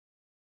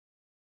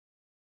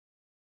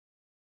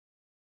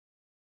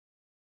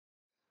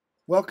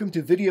Welcome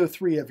to video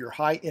 3 of your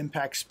High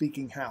Impact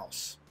Speaking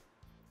House.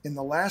 In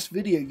the last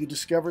video, you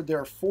discovered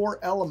there are 4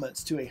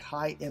 elements to a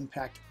high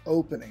impact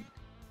opening.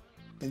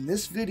 In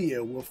this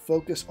video, we'll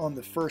focus on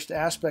the first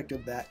aspect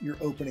of that, your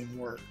opening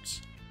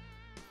words.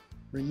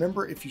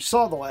 Remember, if you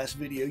saw the last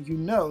video, you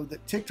know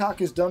that TikTok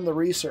has done the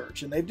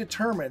research and they've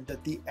determined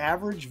that the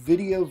average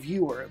video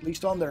viewer, at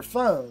least on their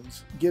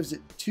phones, gives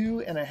it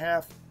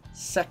 2.5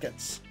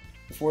 seconds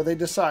before they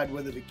decide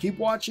whether to keep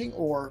watching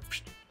or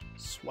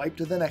swipe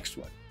to the next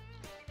one.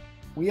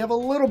 We have a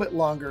little bit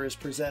longer as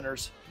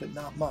presenters, but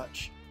not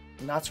much,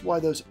 and that's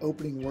why those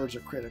opening words are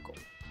critical.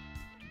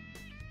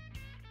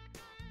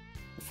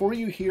 Before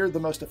you hear the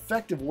most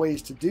effective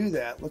ways to do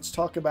that, let's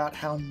talk about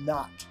how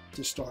not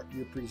to start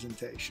your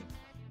presentation.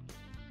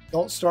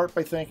 Don't start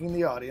by thanking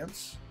the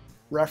audience,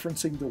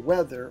 referencing the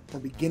weather, or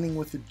beginning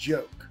with a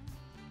joke.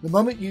 The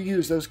moment you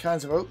use those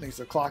kinds of openings,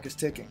 the clock is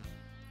ticking.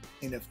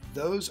 And if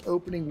those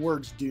opening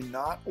words do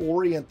not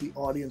orient the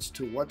audience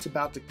to what's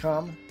about to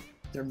come,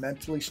 they're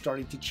mentally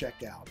starting to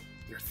check out.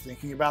 They're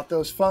thinking about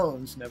those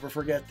phones, never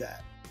forget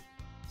that.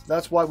 So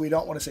that's why we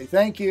don't want to say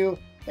thank you,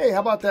 hey, how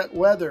about that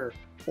weather?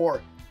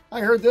 Or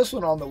I heard this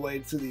one on the way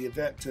to the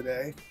event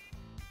today.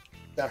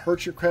 That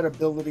hurts your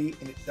credibility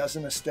and it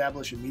doesn't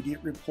establish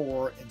immediate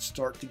rapport and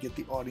start to get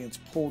the audience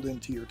pulled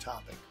into your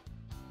topic.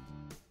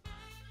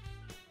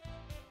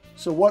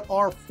 So what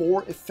are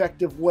 4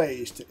 effective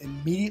ways to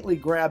immediately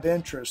grab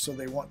interest so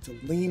they want to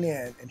lean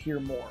in and hear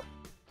more?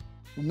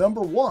 Well,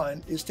 number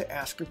 1 is to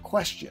ask a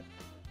question.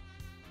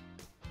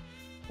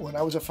 When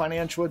I was a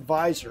financial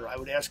advisor, I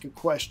would ask a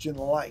question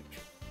like,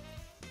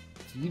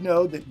 do you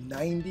know that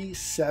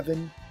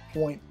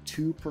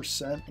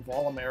 97.2% of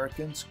all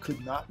Americans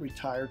could not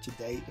retire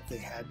today if they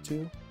had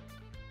to?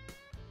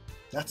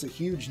 That's a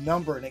huge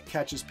number and it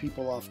catches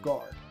people off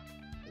guard.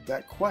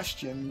 That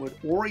question would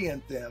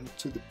orient them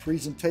to the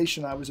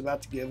presentation I was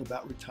about to give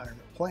about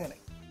retirement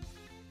planning.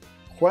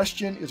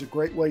 Question is a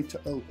great way to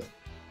open.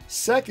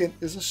 Second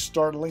is a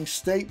startling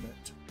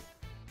statement.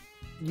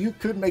 You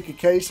could make a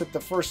case that the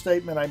first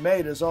statement I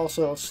made is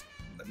also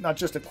not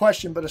just a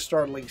question, but a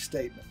startling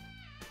statement.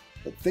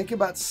 But think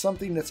about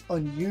something that's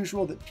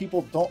unusual that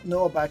people don't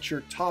know about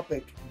your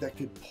topic that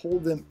could pull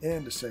them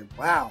in to say,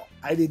 wow,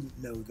 I didn't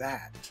know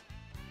that.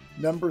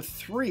 Number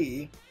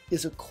 3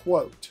 is a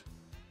quote.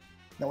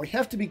 Now we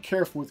have to be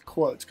careful with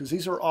quotes because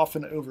these are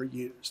often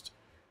overused.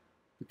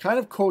 The kind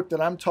of quote that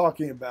I'm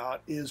talking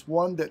about is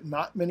one that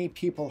not many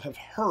people have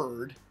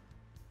heard,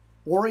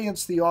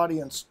 orients the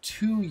audience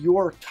to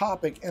your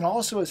topic, and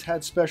also has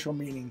had special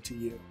meaning to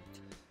you.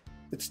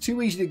 It's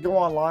too easy to go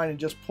online and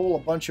just pull a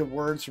bunch of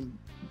words from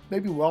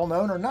maybe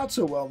well-known or not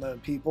so well-known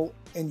people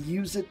and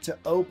use it to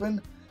open,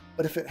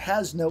 but if it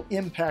has no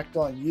impact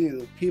on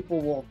you,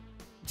 people will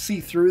see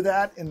through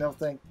that and they'll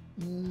think,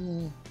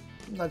 I'm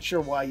not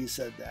sure why you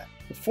said that.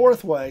 The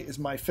 4th way is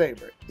my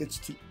favorite. It's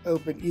to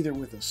open either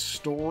with a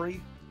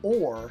story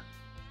or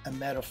a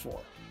metaphor.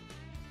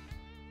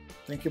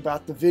 Think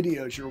about the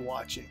videos you're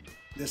watching.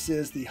 This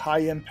is the High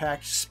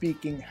Impact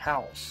Speaking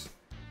House.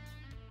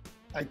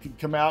 I could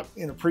come out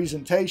in a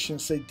presentation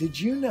and say, did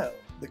you know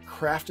that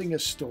crafting a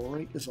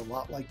story is a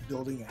lot like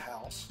building a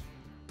house?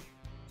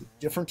 A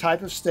different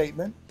type of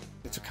statement.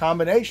 It's a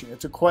combination.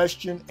 It's a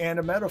question and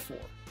a metaphor.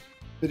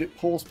 But it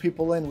pulls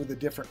people in with a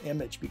different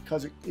image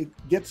because it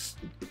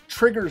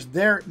triggers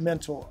their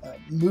mental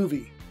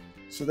movie.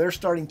 So they're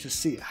starting to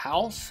see a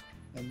house,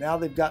 and now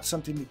they've got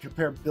something to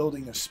compare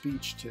building a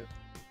speech to.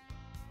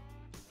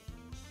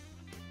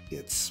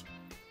 It's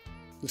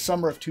the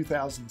summer of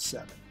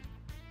 2007.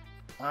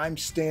 I'm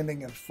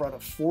standing in front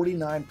of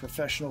 49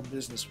 professional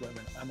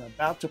businesswomen. I'm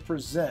about to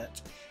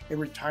present a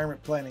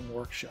retirement planning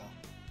workshop.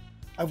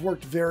 I've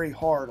worked very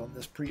hard on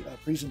this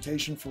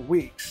presentation for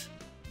weeks.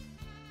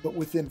 But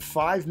within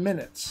 5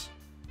 minutes,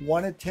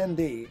 one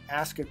attendee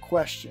asked a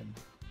question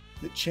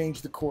that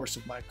changed the course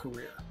of my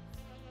career.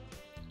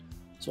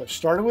 So I've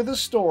started with a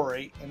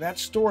story, and that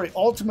story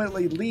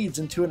ultimately leads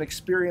into an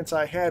experience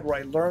I had where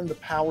I learned the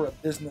power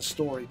of business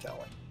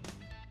storytelling.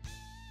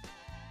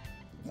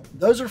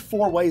 Those are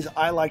 4 ways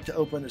I like to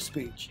open a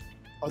speech.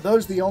 Are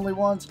those the only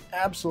ones?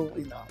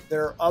 Absolutely not.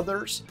 There are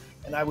others,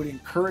 and I would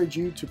encourage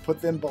you to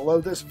put them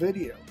below this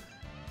video.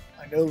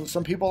 I know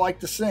some people like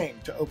to sing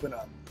to open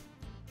up.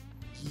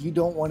 You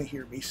don't want to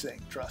hear me sing,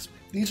 trust me.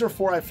 These are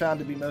 4 I've found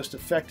to be most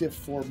effective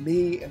for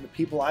me and the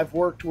people I've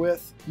worked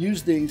with.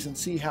 Use these and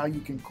see how you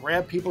can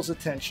grab people's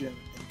attention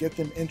and get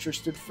them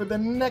interested for the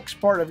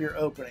next part of your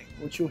opening,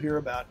 which you'll hear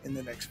about in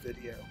the next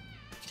video.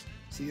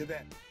 See you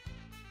then.